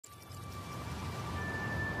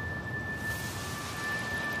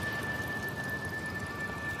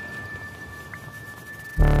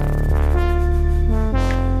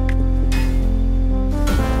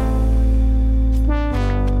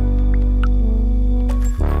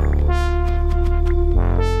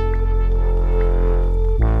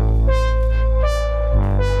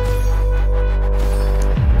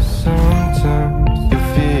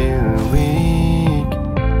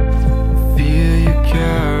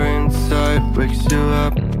wakes you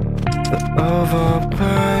up. The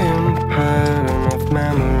overplaying pattern of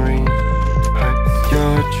memory hides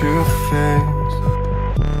your true face.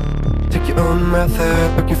 Take your own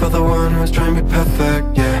method, looking for the one who's trying to be perfect,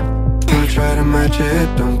 yeah. You'll try to match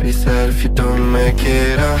it, don't be sad if you don't make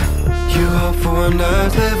it up. You hope for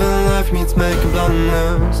wonders, living life means making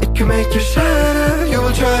blunders. It can make you shatter, you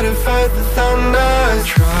will try to fight the thunder.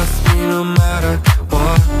 Trust me no matter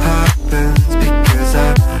what happens, because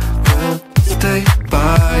I will stay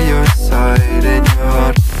by your side in your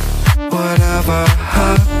heart. Whatever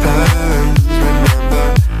happens, remember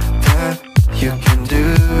that you can do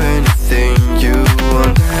anything you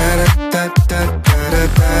want.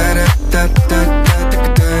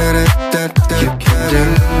 You can do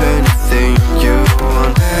anything you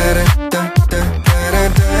want.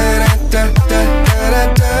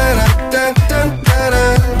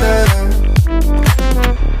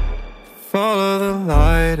 Follow the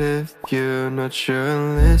light if you're not sure.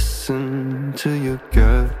 Listen to your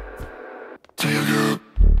gut.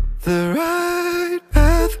 The right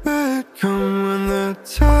path might come when the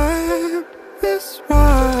time is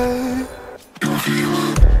right.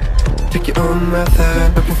 Take your own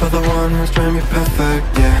method, looking for the one who's trying to be perfect,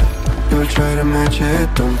 yeah. You will try to match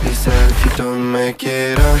it, don't be sad if you don't make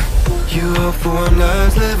it up. You hope for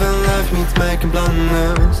wonders, living life means making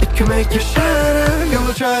blunders. It can make you shatter, you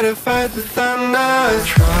will try to fight the thunder.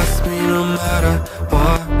 Trust me no matter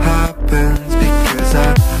what happens, because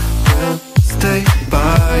I will stay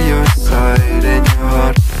by your side in your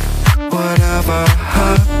heart. Whatever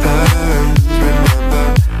happens, remember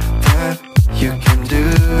that you can do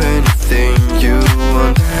anything you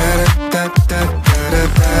want.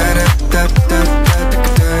 You can do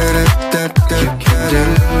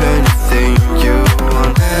anything you want.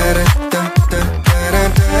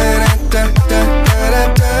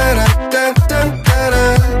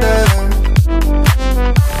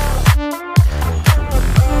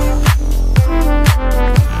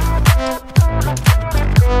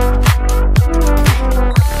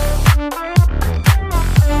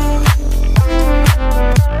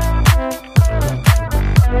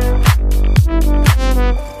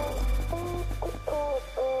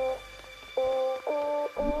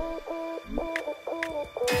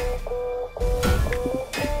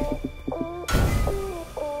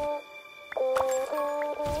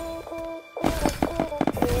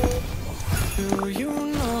 Do you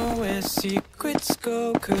know where secrets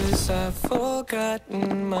go? 'Cause I've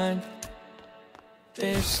forgotten mine.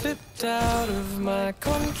 They've slipped out of my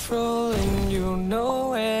control, and you know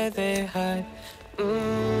where they hide.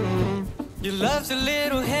 Your love's a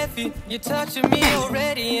little heavy, you're touching me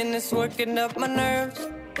already, and it's working up my nerves.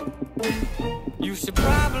 You should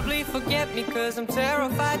probably forget me, 'cause I'm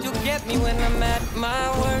terrified you'll get me when I'm at my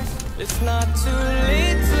worst. It's not too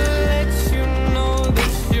late to let you know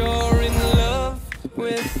that you're in love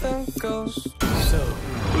with a ghost. So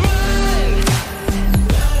run!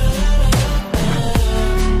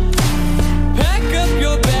 Pack up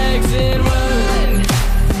your bags and run.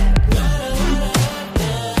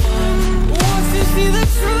 Once you see the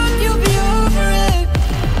truth, you'll be over it.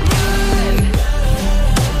 Run!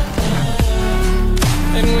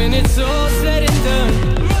 And when it's all said and done,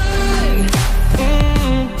 run!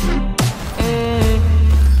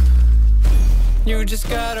 You just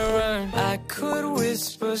gotta run. I could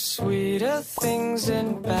whisper sweeter things,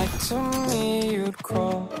 and back to me you'd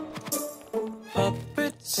crawl.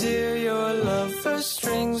 Puppeteer your love for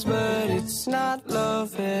strings, but it's not love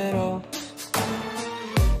at all.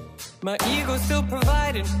 My ego's still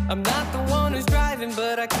providing, I'm not the one who's driving,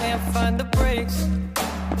 but I can't find the brakes.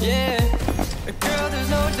 Yeah, girl,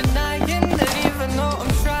 there's no denying that even though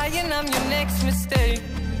I'm trying, I'm your next mistake.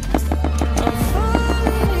 I'm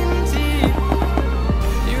falling in deep,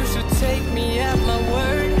 you should take me at my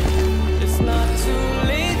word. It's not too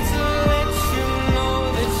late to let you know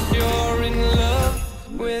that you're in love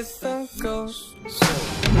with a ghost. So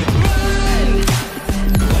run!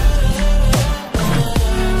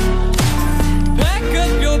 Pack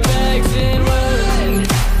up your bags and run.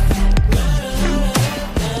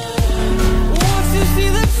 Once you see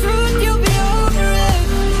the truth, you'll be over it.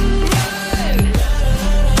 Run!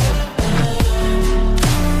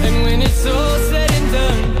 And when it's all said and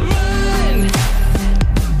done, run!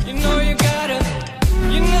 You know you gotta,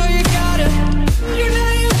 you know you gotta, you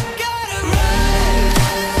know you gotta run!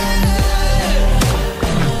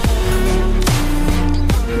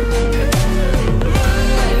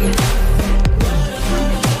 Run!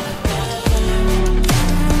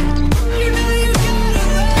 You know you gotta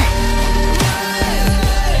run!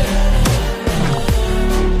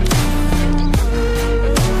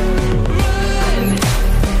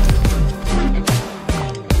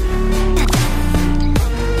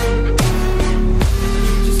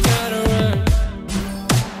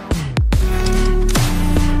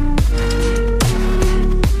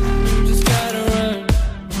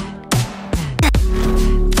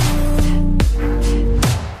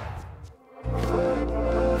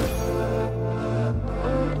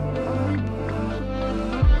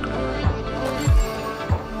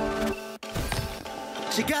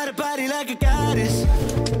 a goddess.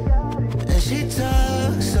 And she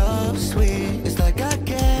talks so sweet, it's like I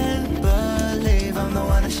can't believe I'm the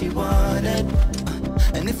one that she wanted.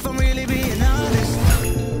 And if I'm really being honest,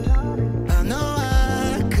 I know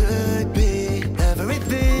I could be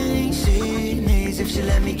everything she needs if she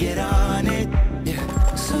let me get on it.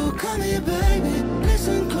 Yeah. So come here, baby,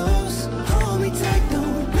 listen close, hold me tight,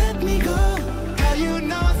 don't let me go. Girl, you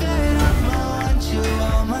know that I'ma want you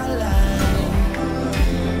all my life,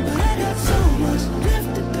 but I got so much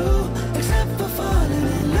left to do, except for falling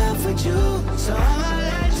in love with you. So I'ma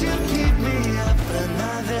let you keep me up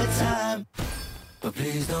another time, but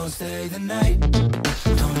please don't stay the night.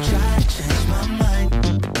 Don't try to change my mind.